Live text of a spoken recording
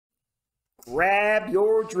Grab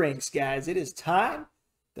your drinks, guys. It is time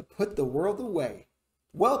to put the world away.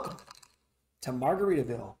 Welcome to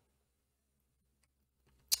Margaritaville.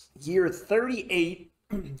 Year 38,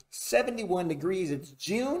 71 degrees. It's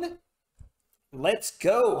June. Let's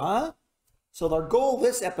go, huh? So our goal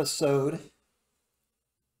this episode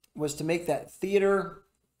was to make that theater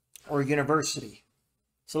or university.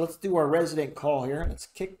 So let's do our resident call here. Let's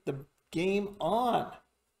kick the game on.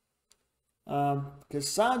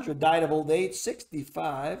 Cassandra died of old age,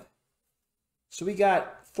 65. So we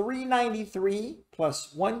got 393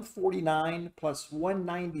 plus 149 plus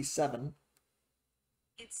 197.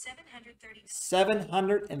 It's 739.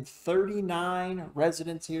 739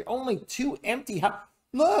 residents here. Only 2 empty houses.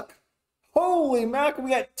 Look! Holy mackerel,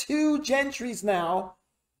 we got 2 gentries now.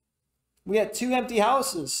 We got 2 empty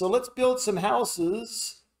houses. So let's build some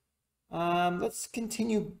houses. Let's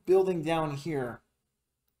continue building down here.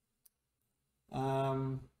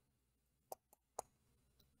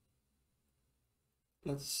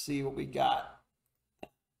 Let's see what we got.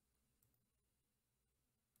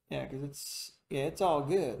 Yeah, because it's all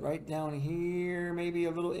good. Right down here, maybe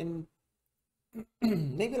a little in,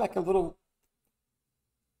 maybe like a little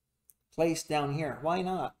place down here. Why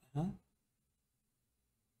not? Huh?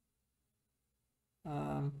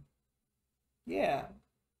 Yeah,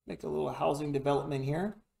 make a little housing development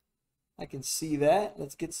here. I can see that.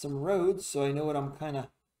 Let's get some roads so I know what I'm kind of...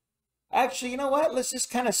 Actually, you know what? Let's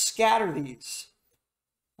just kind of scatter these.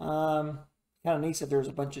 Kind of nice if there's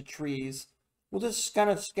a bunch of trees. We'll just kind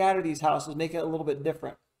of scatter these houses, make it a little bit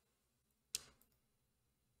different.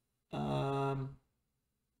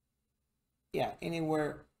 Yeah,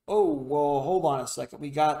 anywhere... Oh, well, hold on a second. We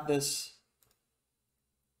got this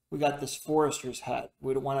forester's hut.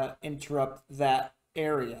 We don't want to interrupt that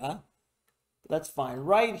area. That's fine.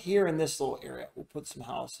 Right here in this little area, we'll put some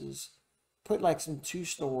houses. Put like some two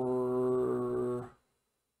stories.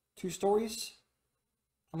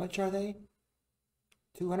 How much are they?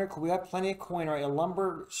 200. We got plenty of coin, right? A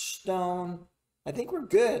lumber, stone. I think we're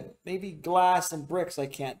good. Maybe glass and bricks. I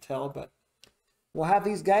can't tell, but we'll have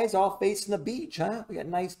these guys all facing the beach, huh? We got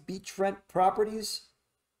nice beachfront properties.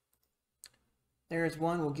 There's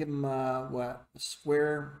one. We'll give them what? A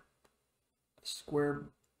square.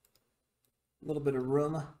 A little bit of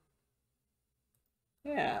room.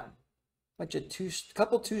 Yeah. Bunch of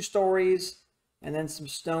couple 2 stories and then some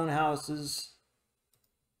stone houses.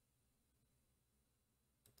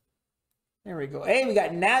 There we go. Hey, we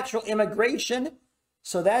got natural immigration.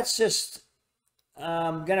 So that's just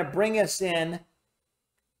going to bring us in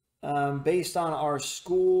based on our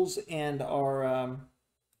schools and our,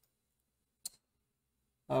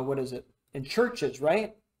 what is it? In churches,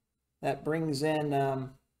 right? That brings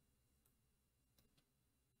in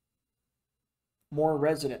more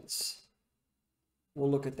residents.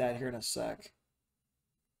 We'll look at that here in a sec.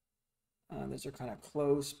 These are kind of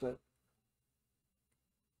close, but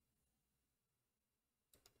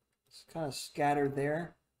it's kind of scattered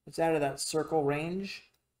there. It's out of that circle range,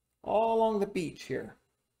 all along the beach here.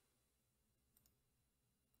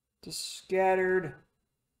 Just scattered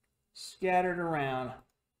around.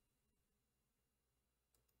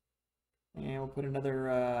 And we'll put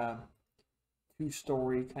another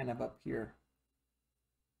 2-story kind of up here.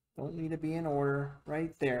 Don't need to be in order.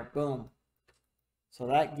 Right there. Boom. So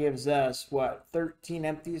that gives us, what, 13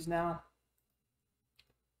 empties now?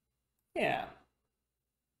 Yeah.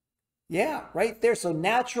 Yeah, right there. So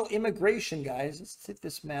natural immigration, guys. Let's take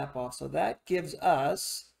this map off. So that gives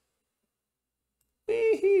us...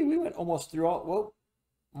 We went almost through all... Whoa.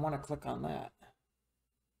 I want to click on that.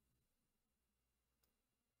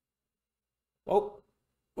 Oh,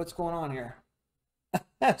 what's going on here?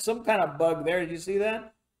 Some kind of bug there. Did you see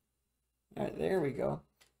that? All right, there we go.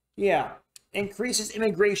 Yeah, increases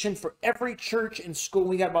immigration for every church and school.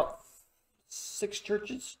 We got about 6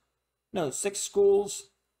 churches. No, 6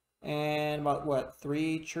 schools and about, what,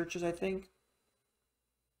 3 churches, I think.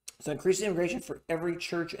 So increases immigration for every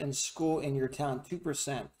church and school in your town.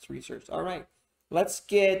 2%. It's research. All right, let's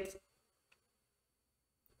get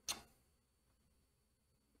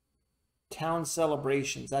town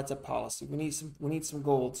celebrations. That's a policy. We need some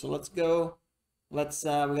gold. So let's go. Let's we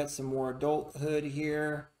got some more adulthood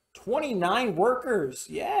here. 29 workers.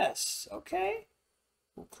 Yes. Okay.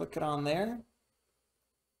 We'll click it on there.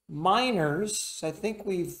 Miners. I think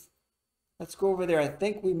let's go over there. I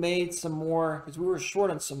think we made some more because we were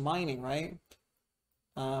short on some mining, right?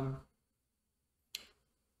 Was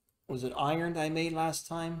it iron I made last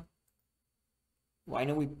time? Well, I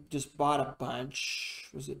know we just bought a bunch.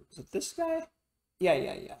 Was it this guy?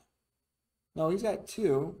 Yeah. No, he's got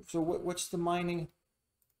 2. So what's the mining?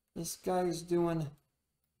 This guy's doing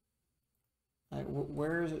Like,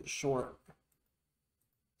 where is it short?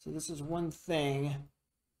 So this is one thing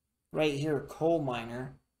right here, coal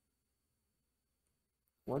miner.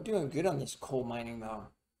 We're doing good on this coal mining though.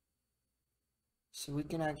 So we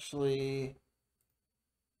can actually,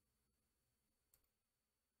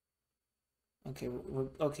 okay,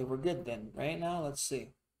 we're good then. Right now, let's see.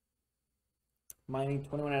 Mining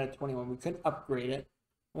 21 out of 21. We couldn't upgrade it.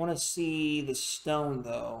 I want to see the stone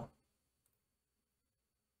though.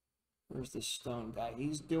 Where's the stone guy?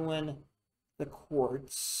 He's doing the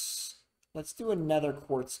quartz. Let's do another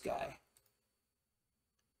quartz guy.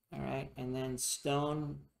 All right, and then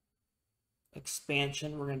stone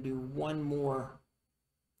expansion. We're going to do one more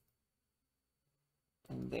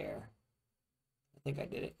in there. I think I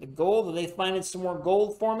did it. The gold, are they finding some more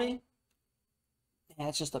gold for me? Yeah,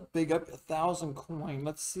 it's just a big up, 1,000 coin.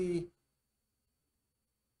 Let's see.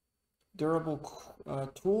 Durable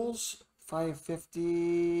tools,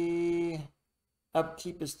 550.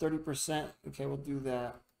 Upkeep is 30%. Okay, we'll do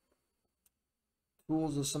that.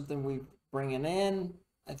 Tools is something we bringing in,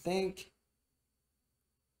 I think.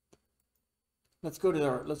 Let's go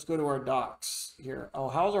to our docks here. Oh,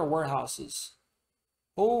 how's our warehouses?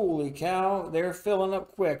 Holy cow, they're filling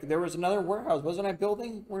up quick. There was another warehouse, wasn't I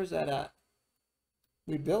building? Where's that at?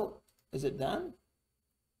 We built. Is it done?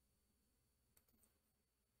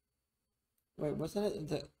 Wait,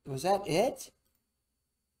 wasn't it? Was that it?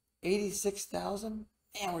 86,000?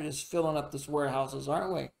 Man, we're just filling up this warehouses,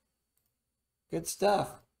 aren't we? Good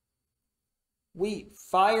stuff. Wheat,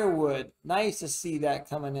 firewood. Nice to see that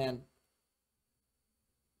coming in.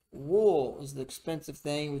 Wool is the expensive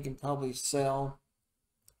thing we can probably sell.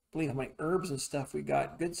 Believe how many herbs and stuff we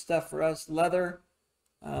got. Good stuff for us. Leather.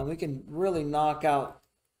 We can really knock out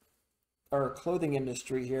our clothing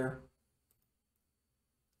industry here.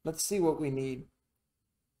 Let's see what we need.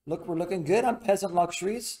 Look, we're looking good on peasant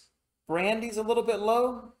luxuries. Brandy's a little bit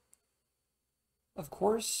low. Of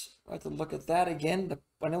course, I have to look at that again.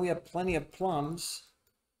 I know we have plenty of plums.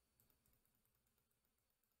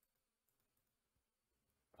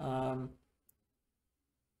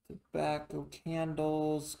 Tobacco,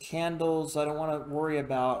 candles, I don't want to worry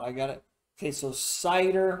about. I got it. Okay, so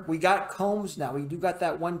cider. We got combs now. We do got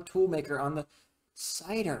that one tool maker on the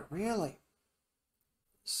cider, really.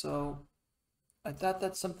 So I thought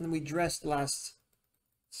that's something we dressed last.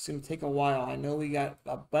 It's going to take a while. I know we got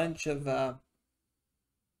a bunch of apples.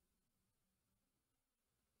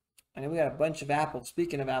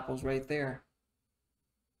 Speaking of apples, right there.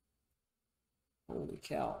 Holy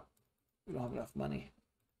cow. We don't have enough money.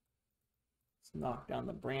 Let's knock down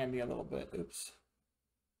the brandy a little bit. Oops.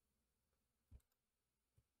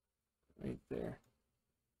 Right there.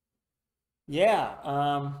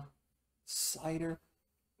 Yeah, cider.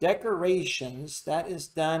 Decorations, that is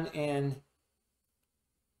done in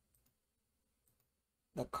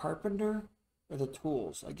the carpenter or the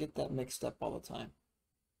tools. I get that mixed up all the time.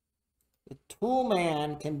 The tool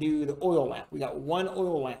man can do the oil lamp. We got one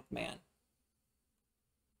oil lamp man.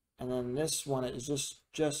 And then this one is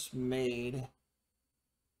just made.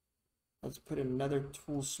 Let's put another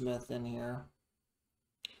toolsmith in here.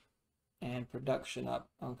 And production up.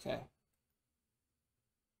 Okay.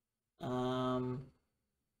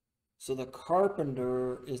 So the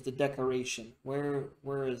carpenter is the decoration. Where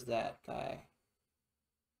is that guy?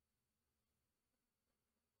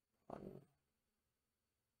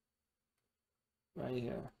 Right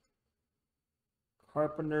here.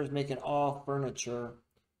 Carpenter's making all furniture.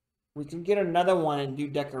 We can get another one and do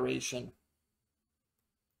decoration.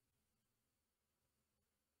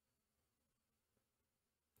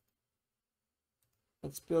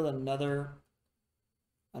 Let's build another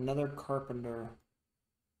carpenter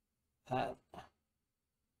hat.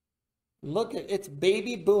 Look at it's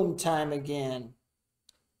baby boom time again.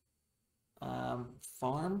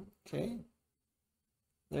 Farm, okay.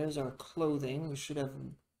 There's our clothing. We should have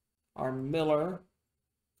our miller.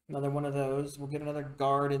 Another one of those. We'll get another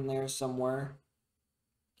guard in there somewhere.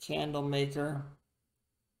 Candle maker.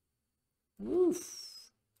 Woof.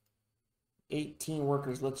 18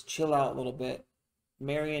 workers. Let's chill out a little bit.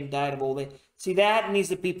 Marion died of old age. See, that needs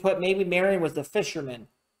to be put. Maybe Marion was the fisherman.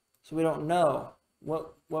 So we don't know.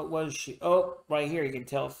 What was she? Oh, right here you can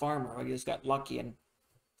tell a farmer. I just got lucky and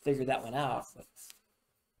figured that one out. But,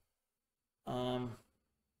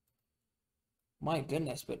 my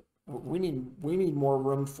goodness, but we need more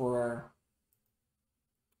room for our.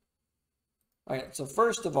 All right, so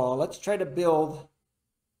first of all, let's try to build.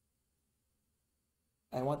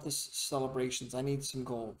 I want this celebrations. I need some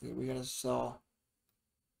gold. We gotta sell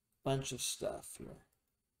a bunch of stuff here.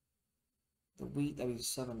 The wheat, that was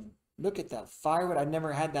 7. Look at that firewood. I've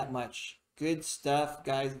never had that much. Good stuff,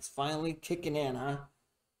 guys. It's finally kicking in, huh?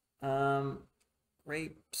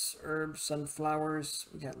 Grapes, herbs, sunflowers.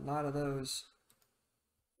 We got a lot of those.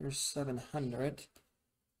 There's 700.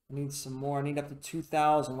 I need some more. I need up to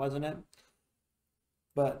 2,000, wasn't it?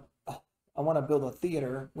 But I want to build a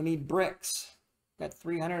theater. We need bricks. Got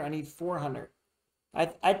 300. I need 400.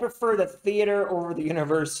 I prefer the theater over the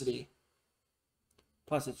university.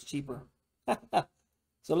 Plus, it's cheaper.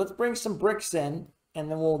 So let's bring some bricks in, and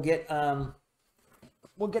then we'll get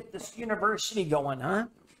this university going, huh?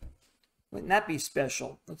 Wouldn't that be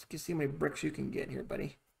special? Let's see how many bricks you can get here,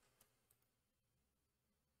 buddy.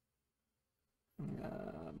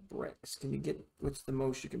 Bricks. Can you get, what's the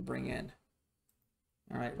most you can bring in?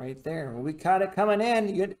 All right, right there. Well, we got it coming in.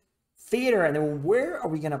 You get theater, and then where are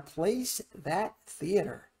we going to place that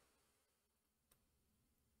theater?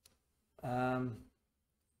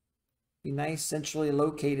 Be nice, centrally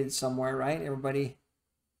located somewhere, right? Everybody.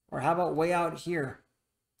 Or how about way out here?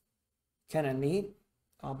 Kind of neat,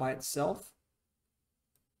 all by itself.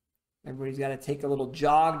 Everybody's got to take a little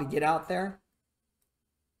jog to get out there.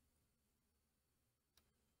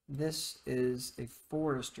 This is a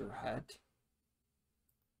forester hut.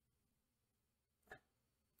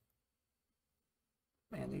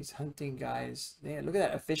 Man, these hunting guys, man, look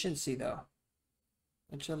at that efficiency though.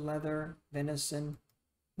 Bunch of leather, venison.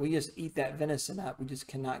 We just eat that venison up. We just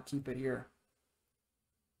cannot keep it here.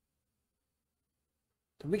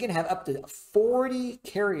 So we can have up to 40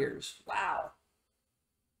 carriers. Wow.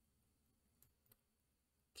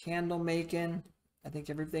 Candle making. I think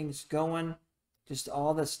everything's going. Just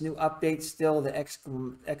all this new updates still. The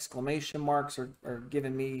exclamation marks are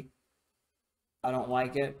giving me, I don't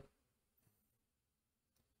like it.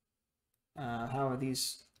 How are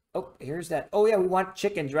these? Oh, here's that. Oh yeah, we want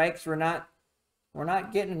chickens, right? Because we're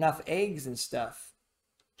not getting enough eggs and stuff.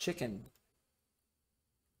 Chicken.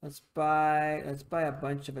 Let's buy a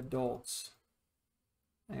bunch of adults.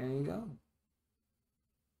 There you go.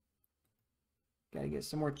 Gotta get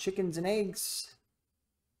some more chickens and eggs.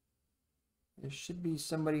 There should be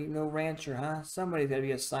somebody, no rancher, huh? Somebody's gotta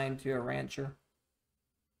be assigned to a rancher.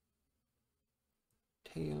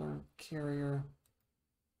 Tailor, carrier.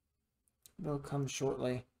 They'll come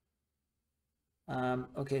shortly.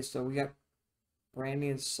 Okay, so we got brandy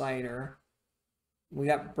and cider. We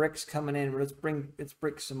got bricks coming in. Let's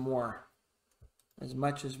brick some more. As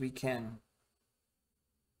much as we can.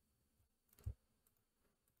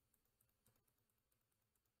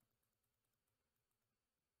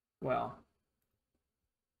 Well.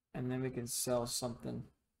 And then we can sell something.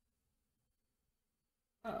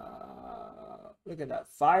 Look at that.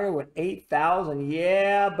 Fire with 8,000.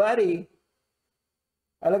 Yeah, buddy.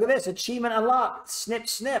 Look at this. Achievement unlocked. Snip,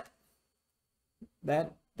 snip.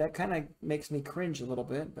 That kind of makes me cringe a little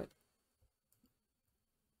bit, but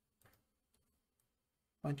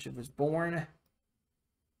bunch of us born.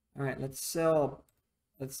 All right, let's sell.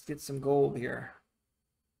 Let's get some gold here.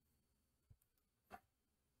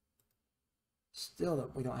 Still,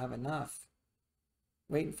 that we don't have enough.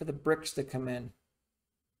 Waiting for the bricks to come in.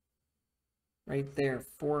 Right there,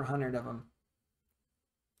 400 of them.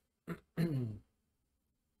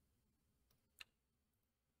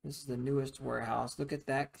 This is the newest warehouse. Look at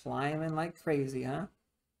that, climbing like crazy, huh?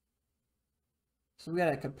 So we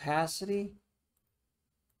got a capacity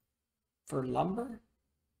for lumber.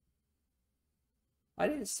 I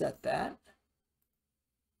didn't set that.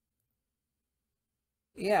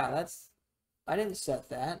 Yeah, I didn't set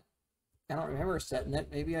that. I don't remember setting it.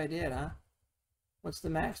 Maybe I did, huh? What's the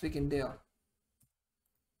max we can do?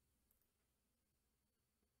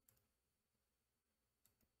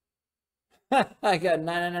 I got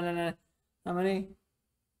 9. How many?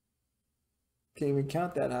 Can't even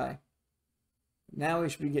count that high. Now we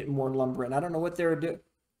should be getting more lumber in. I don't know what they're doing.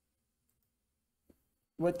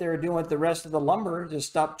 What they're doing with the rest of the lumber. Just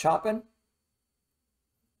stop chopping.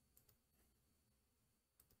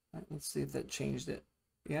 Right, let's see if that changed it.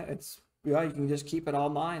 Yeah, you can just keep it all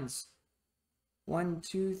nines. 1,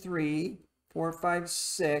 2, 3, 4, 5,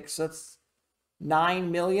 6. That's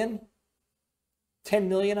 9 million. 10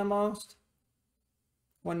 million almost.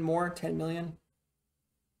 One more, 10 million.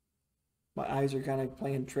 My eyes are kind of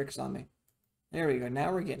playing tricks on me. There we go.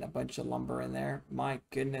 Now we're getting a bunch of lumber in there. My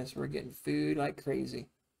goodness, we're getting food like crazy.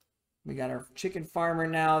 We got our chicken farmer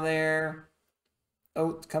now there.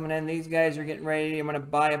 Oats coming in. These guys are getting ready. I'm going to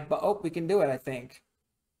buy oh, we can do it, I think.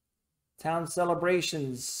 Town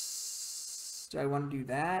celebrations. Do I want to do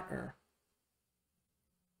that? Or?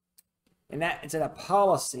 And it's in a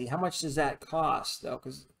policy. How much does that cost, though?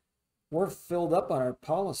 Because we're filled up on our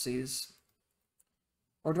policies.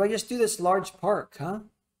 Or do I just do this large park, huh?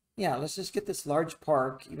 Yeah, let's just get this large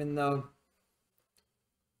park, even though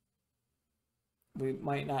we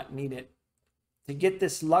might not need it. To get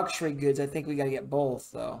this luxury goods, I think we got to get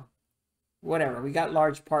both, though. Whatever. We got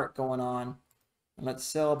large park going on. And let's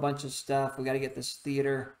sell a bunch of stuff. We got to get this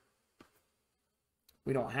theater.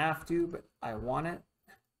 We don't have to, but I want it.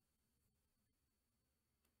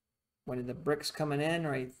 When are the bricks coming in?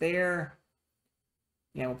 Right there.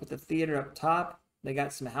 Yeah, we'll put the theater up top. They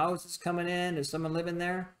got some houses coming in. Is someone living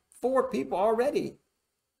there? 4 people already.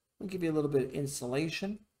 We'll give you a little bit of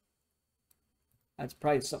insulation. That's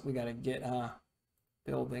probably something we got to get,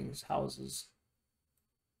 buildings, houses.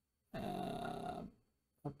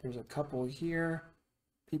 There's a couple here.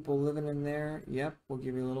 People living in there. Yep, we'll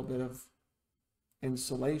give you a little bit of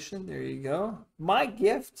insulation. There you go. My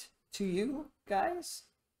gift to you guys.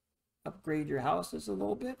 Upgrade your houses a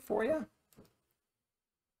little bit for you.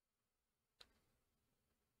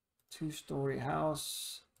 2-story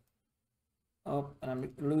house. Oh, and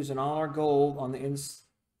I'm losing all our gold on the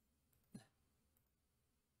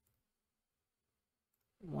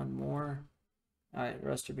one more. All right, the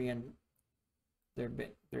rest are being,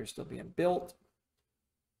 they're still being built.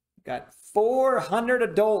 Got 400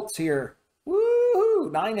 adults here.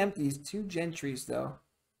 Woohoo! 9 empties, 2 gentries though.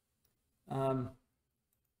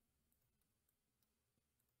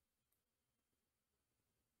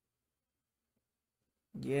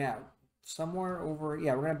 Yeah, somewhere over.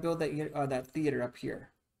 Yeah, we're gonna build that theater up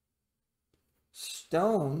here.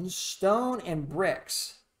 Stone and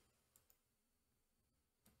bricks.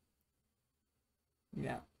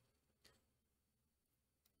 Yeah.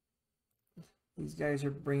 These guys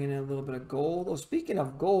are bringing in a little bit of gold. Oh, speaking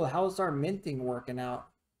of gold, how's our minting working out?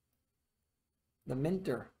 The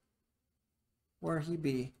minter. Where he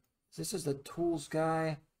be? This is the tools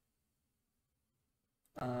guy.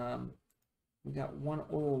 We got 1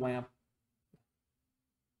 oil lamp.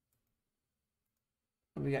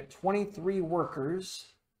 We got 23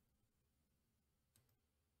 workers.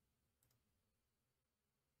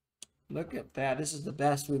 Look at that. This is the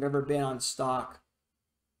best we've ever been on stock.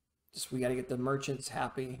 Just we got to get the merchants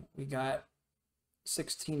happy. We got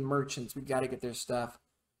 16 merchants. We got to get their stuff.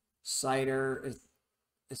 Cider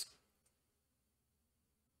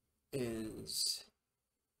is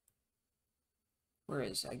where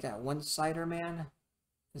is I got 1 cider man?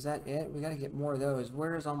 Is that it? We got to get more of those.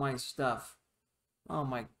 Where's all my stuff? Oh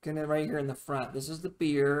my goodness, right here in the front. This is the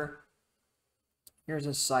beer. Here's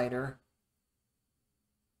a cider.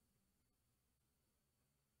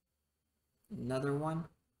 Another one.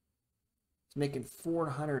 It's making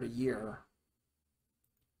 400 a year.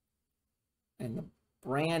 And the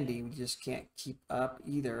brandy, we just can't keep up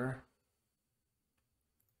either.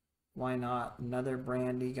 Why not? Another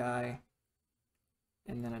brandy guy.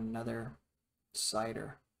 And then another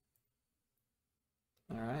cider.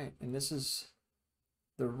 All right, and this is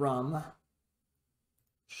the rum,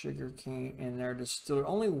 sugar cane, and their distiller.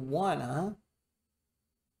 Only 1, huh?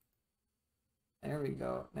 There we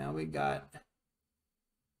go. Now we got.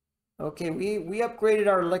 Okay, we upgraded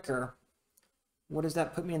our liquor. What does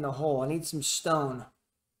that put me in the hole? I need some stone.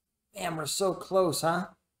 Man, we're so close, huh?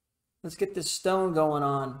 Let's get this stone going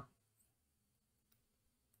on.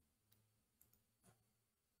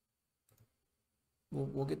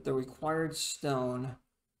 We'll get the required stone.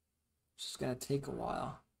 It's just going to take a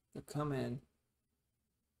while to come in.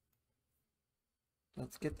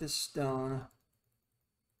 Let's get this stone.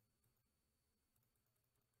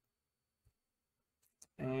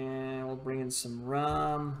 And we'll bring in some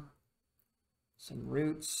rum, some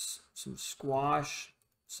roots, some squash,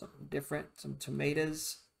 something different, some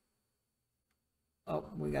tomatoes. Oh,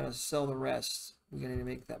 we got to sell the rest. We got to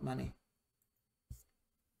make that money.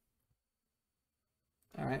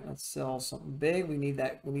 All right, let's sell something big. We need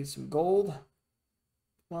that. We need some gold.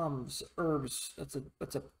 Plums, herbs. That's a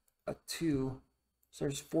 2. So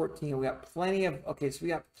there's 14. We got plenty of. Okay, so we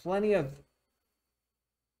got plenty of.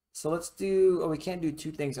 So let's do. Oh, we can't do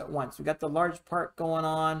 2 things at once. We got the large part going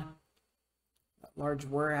on. Large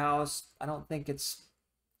warehouse. I don't think it's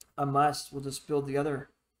a must. We'll just build the other.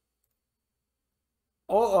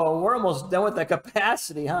 Oh, we're almost done with the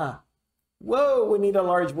capacity, huh? Whoa, we need a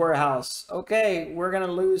large warehouse. Okay, we're going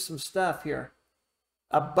to lose some stuff here.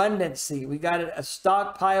 Abundancy. We got it. A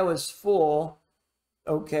stockpile is full.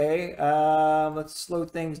 Okay, let's slow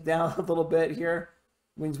things down a little bit here.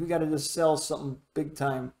 Means we got to just sell something big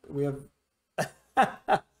time. We have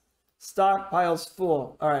stockpiles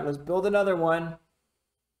full. All right, let's build another one.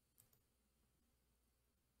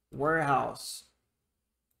 Warehouse.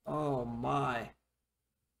 Oh, my.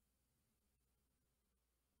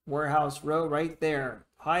 Warehouse row right there.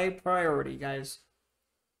 High priority, guys.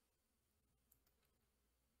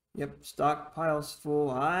 Yep, stockpile's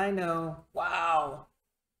full. I know. Wow.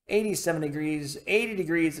 87 degrees, 80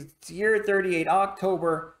 degrees. It's year 38,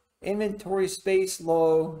 October. Inventory space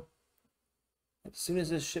low. As soon as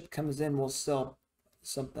this ship comes in, we'll sell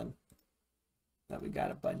something that we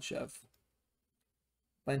got a bunch of.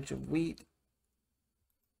 Bunch of wheat.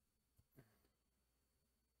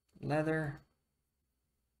 Leather.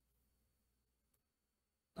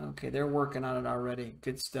 Okay, they're working on it already.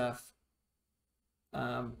 Good stuff.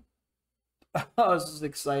 Oh, this is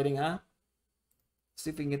exciting, huh? See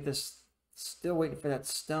if we can get this. Still waiting for that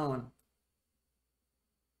stone.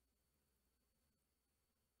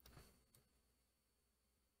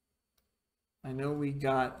 I know we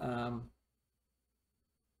got,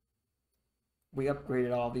 we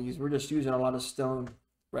upgraded all these. We're just using a lot of stone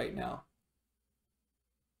right now.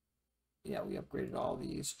 Yeah, we upgraded all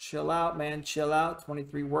these. Chill out, man. Chill out.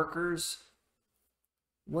 23 workers.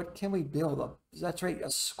 What can we build? That's right.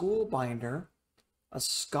 A school binder. A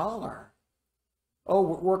scholar. Oh,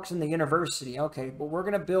 works in the university. Okay, but we're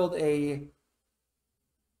going to build a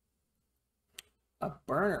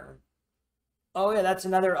burner. Oh, yeah, that's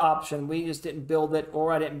another option. We just didn't build it,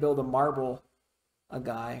 or I didn't build a marble. A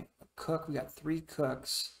guy. A cook. We got 3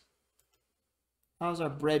 cooks. How's our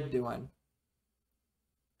bread doing?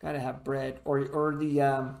 Gotta have bread. Or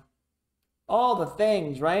the, all the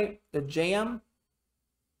things, right? The jam.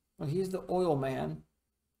 Well, he's the oil man.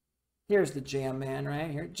 Here's the jam man right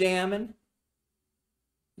here. Jamming.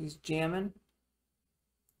 He's jamming.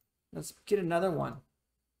 Let's get another one.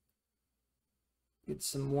 Get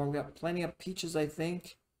some more. We got plenty of peaches, I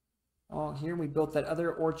think. Oh, here we built that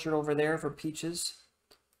other orchard over there for peaches.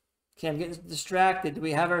 Okay, I'm getting distracted. Do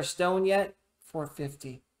we have our stone yet?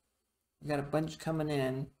 450. We got a bunch coming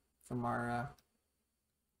in from our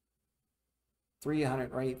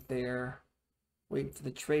 300 right there. Waiting for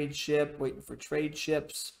the trade ship. Waiting for trade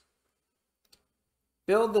ships.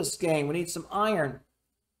 Build this game. We need some iron.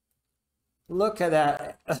 Look at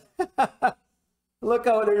that. Look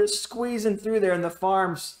how they're just squeezing through there in the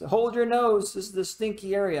farms. Hold your nose. This is the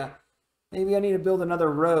stinky area. Maybe I need to build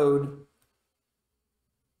another road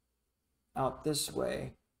out this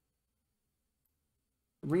way.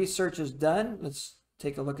 Research is done. Let's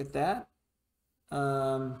take a look at that.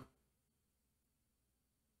 Town's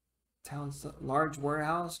large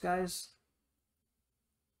warehouse, guys.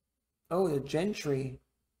 Oh, the gentry.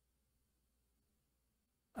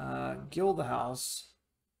 Guild house.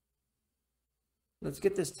 Let's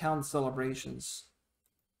get this town celebrations.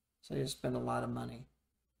 So you spend a lot of money.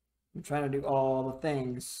 I'm trying to do all the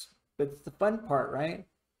things, but it's the fun part, right?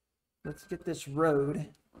 Let's get this road.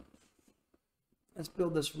 Let's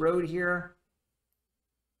build this road here.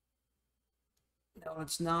 No,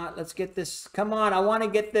 it's not. Let's get this. Come on, I want to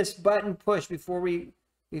get this button pushed before we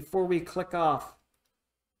click off.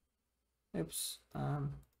 Oops.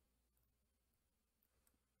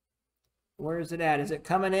 Where is it at? Is it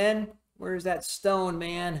coming in? Where's that stone,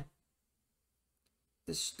 man?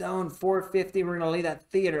 The stone, 450. We're going to lay that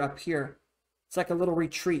theater up here. It's like a little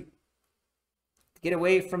retreat. To get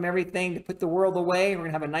away from everything, to put the world away. We're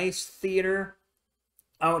going to have a nice theater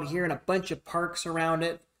out here and a bunch of parks around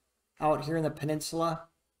it. Out here in the peninsula.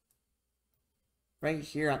 Right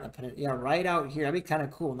here on the peninsula. Yeah, right out here. That'd be kind of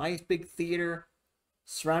cool. Nice big theater.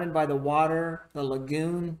 Surrounded by the water, the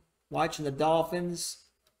lagoon. Watching the dolphins.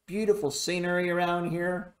 Beautiful scenery around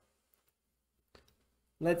here.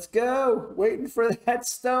 Let's go. Waiting for that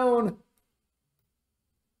stone.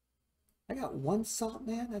 I got 1 salt,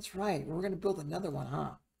 man. That's right. We're going to build another one,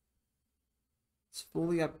 huh? It's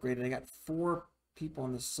fully upgraded. I got 4 people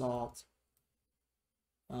on the salt.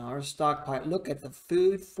 Our stockpile. Look at the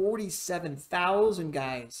food. 47,000,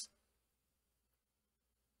 guys.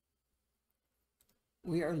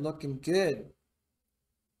 We are looking good.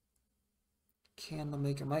 Candle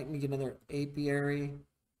maker. Might need another apiary.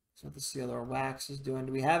 So let's see how our wax is doing.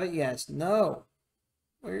 Do we have it? Yes. No.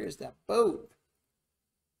 Where is that boat?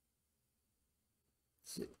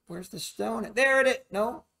 Where's the stone? There it is.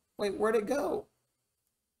 No. Wait, where'd it go?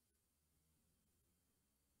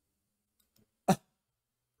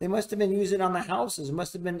 They must have been using it on the houses. It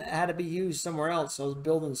must have been had to be used somewhere else. So I was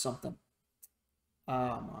building something.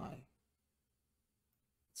 Oh my.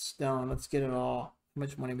 Stone. Let's get it all. How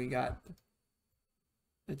much money we got?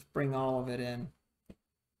 Let's bring all of it in.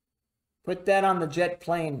 Put that on the jet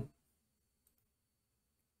plane.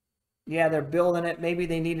 Yeah, they're building it. Maybe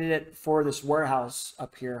they needed it for this warehouse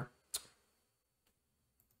up here.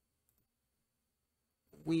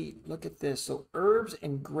 Wheat, look at this. So herbs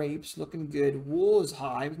and grapes looking good. Wool is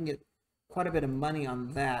high. We can get quite a bit of money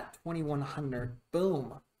on that. 2,100.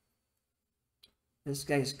 Boom. This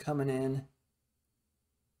guy's coming in.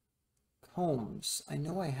 Combs. I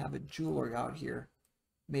know I have a jeweler out here.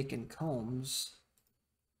 making combs.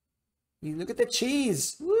 You look at the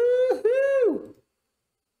cheese. Woohoo!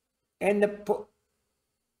 And the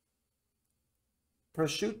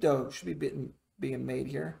prosciutto should be being made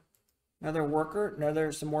here. Another worker,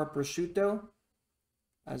 some more prosciutto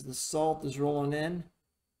as the salt is rolling in.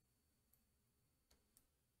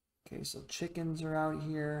 Okay, so chickens are out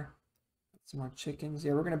here. Some more chickens.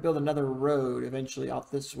 Yeah, we're going to build another road eventually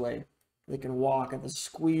out this way. They can walk and the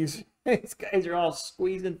squeeze. These guys are all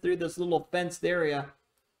squeezing through this little fenced area.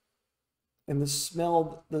 And the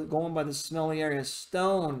smell, going by the smelly area,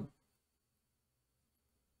 stone.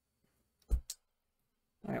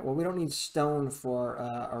 All right, well, we don't need stone for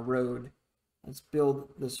a road. Let's build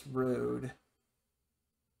this road.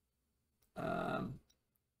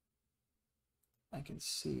 I can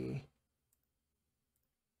see.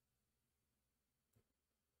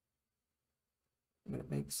 Would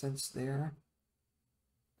it make sense there?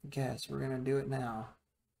 I guess we're going to do it now.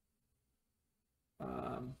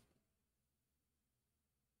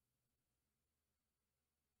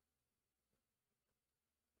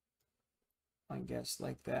 I guess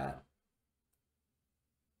like that.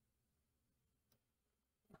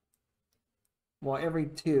 Well, every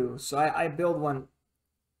two. So I build one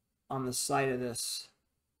on the side of this.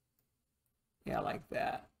 Yeah, like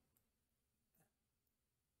that.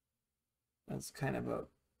 That's kind of a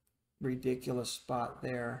ridiculous spot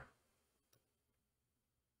there.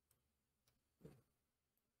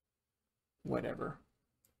 Whatever.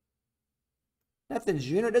 Nothing's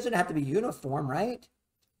it doesn't have to be uniform, right?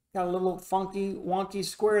 Got a little funky, wonky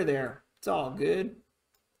square there. It's all good.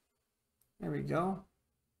 There we go.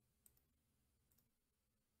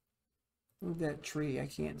 Move that tree. I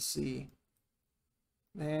can't see.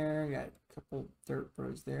 There, got a couple dirt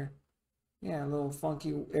roads there. Yeah, a little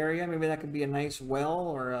funky area. Maybe that could be a nice well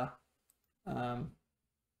or a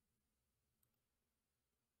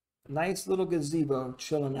nice little gazebo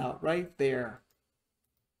chilling out right there.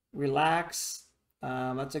 Relax.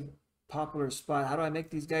 That's a popular spot. How do I make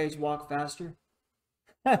these guys walk faster?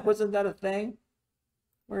 Wasn't that a thing?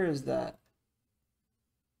 Where is that?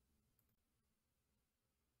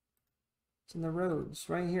 It's in the roads,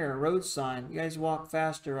 right here. Road sign. You guys walk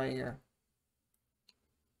faster right here.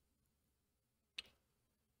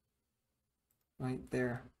 Right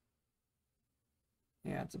there.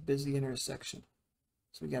 Yeah, it's a busy intersection.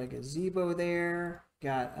 So we got a gazebo there.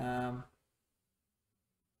 Got a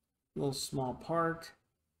little small park.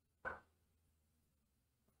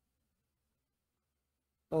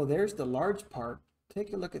 Oh, there's the large park.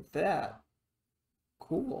 Take a look at that.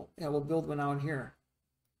 Cool. Yeah, we'll build one out here.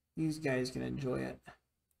 These guys can enjoy it.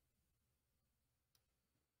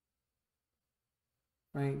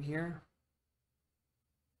 Right here.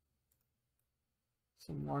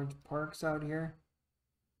 Some large parks out here.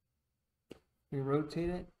 We rotate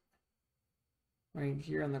it. Right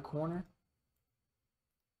here in the corner.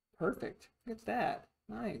 Perfect. Look at that.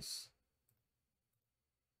 Nice.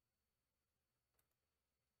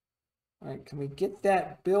 All right, can we get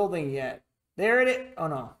that building yet? There it is. Oh,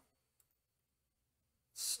 no.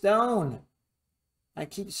 Stone. I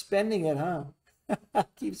keep spending it, huh? I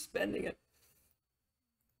keep spending it.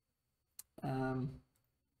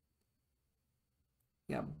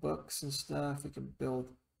 Yeah, books and stuff. We can build.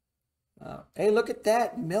 Hey, look at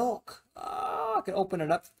that milk. Oh, I can open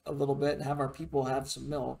it up a little bit and have our people have some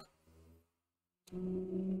milk.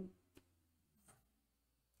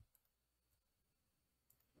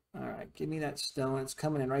 All right, give me that stone. It's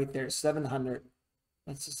coming in right there, 700.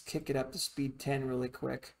 Let's just kick it up to speed 10 really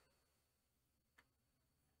quick.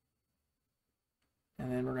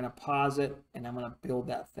 And then we're going to pause it, and I'm going to build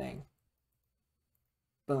that thing.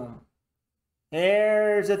 Boom.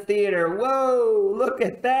 There's a theater. Whoa, look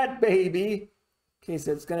at that, baby. Okay,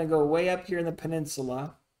 so it's going to go way up here in the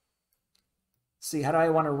peninsula. See, how do I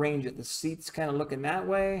want to arrange it? The seats kind of looking that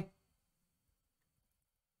way.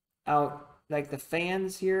 Out like the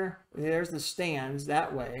fans here. There's the stands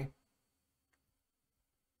that way.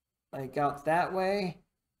 Like out that way.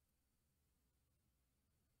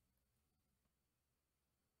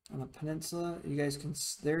 On the peninsula, you guys can,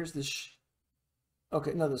 there's the,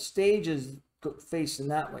 okay, no, the stage is facing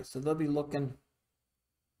that way. So they'll be looking,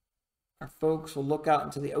 our folks will look out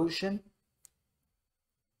into the ocean.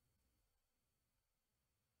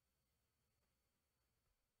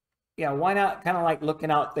 Yeah, why not kind of like looking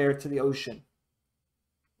out there to the ocean?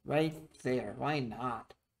 Right there, why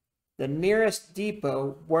not? The nearest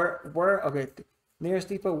depot, nearest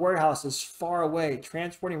depot warehouse is far away.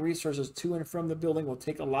 Transporting resources to and from the building will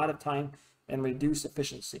take a lot of time and reduce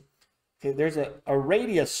efficiency. Okay, there's a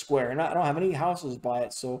radius square, and I don't have any houses by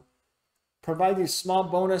it, so Provide these small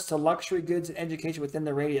bonus to luxury goods and education within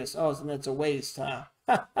the radius. Oh, so that's a waste, huh?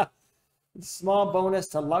 Small bonus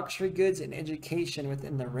to luxury goods and education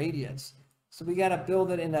within the radius. So we got to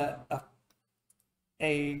build it in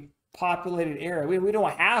a populated area. We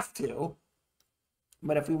don't have to,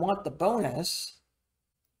 but if we want the bonus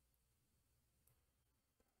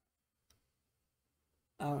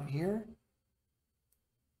out here,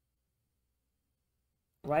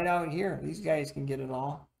 right out here, these guys can get it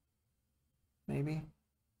all. Maybe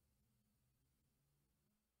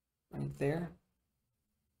right there,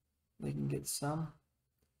 they can get some.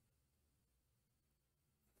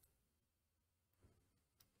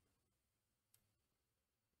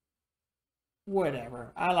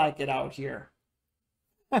 Whatever, I like it out here.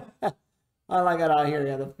 I like it out here.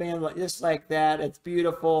 Yeah, the fan, just like that. It's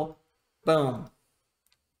beautiful. Boom.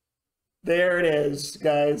 There it is,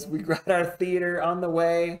 guys. We got our theater on the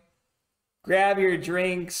way. Grab your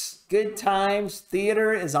drinks. Good times.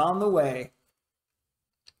 Theater is on the way.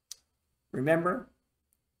 Remember,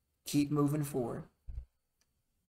 keep moving forward.